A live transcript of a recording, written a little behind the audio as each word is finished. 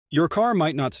Your car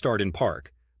might not start in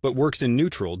park, but works in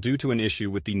neutral due to an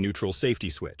issue with the neutral safety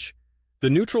switch. The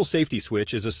neutral safety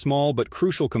switch is a small but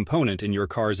crucial component in your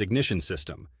car's ignition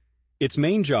system. Its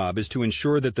main job is to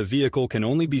ensure that the vehicle can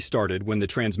only be started when the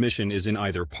transmission is in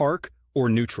either park or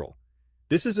neutral.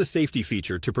 This is a safety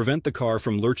feature to prevent the car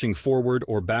from lurching forward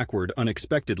or backward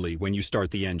unexpectedly when you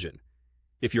start the engine.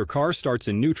 If your car starts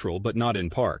in neutral but not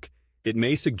in park, it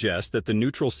may suggest that the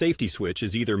neutral safety switch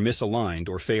is either misaligned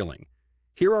or failing.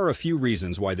 Here are a few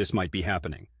reasons why this might be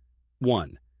happening.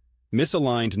 1.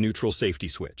 Misaligned neutral safety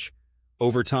switch.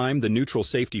 Over time, the neutral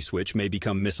safety switch may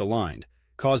become misaligned,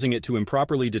 causing it to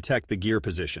improperly detect the gear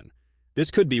position.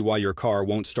 This could be why your car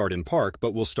won't start in park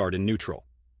but will start in neutral.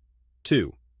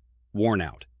 2. Worn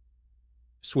out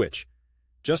switch.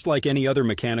 Just like any other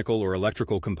mechanical or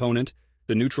electrical component,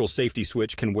 the neutral safety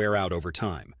switch can wear out over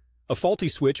time. A faulty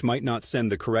switch might not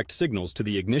send the correct signals to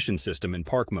the ignition system in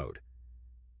park mode.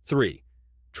 3.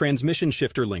 Transmission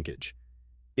shifter linkage.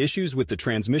 Issues with the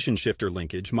transmission shifter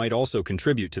linkage might also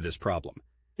contribute to this problem.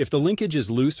 If the linkage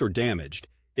is loose or damaged,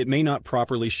 it may not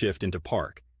properly shift into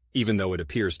park, even though it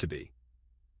appears to be.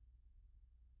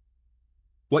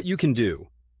 What you can do: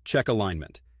 check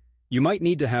alignment. You might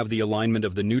need to have the alignment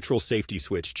of the neutral safety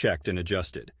switch checked and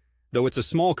adjusted. Though it's a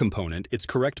small component, its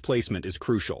correct placement is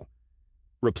crucial.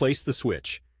 Replace the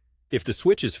switch. If the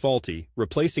switch is faulty,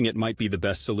 replacing it might be the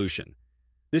best solution.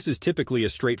 This is typically a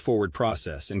straightforward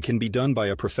process and can be done by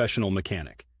a professional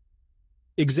mechanic.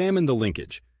 Examine the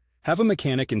linkage. Have a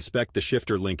mechanic inspect the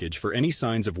shifter linkage for any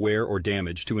signs of wear or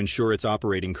damage to ensure it's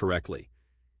operating correctly.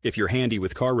 If you're handy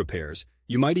with car repairs,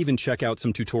 you might even check out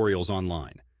some tutorials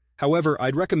online. However,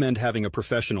 I'd recommend having a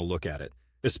professional look at it,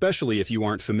 especially if you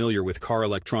aren't familiar with car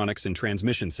electronics and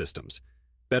transmission systems.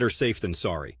 Better safe than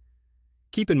sorry.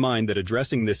 Keep in mind that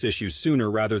addressing this issue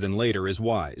sooner rather than later is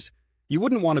wise. You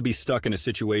wouldn't want to be stuck in a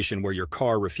situation where your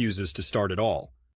car refuses to start at all.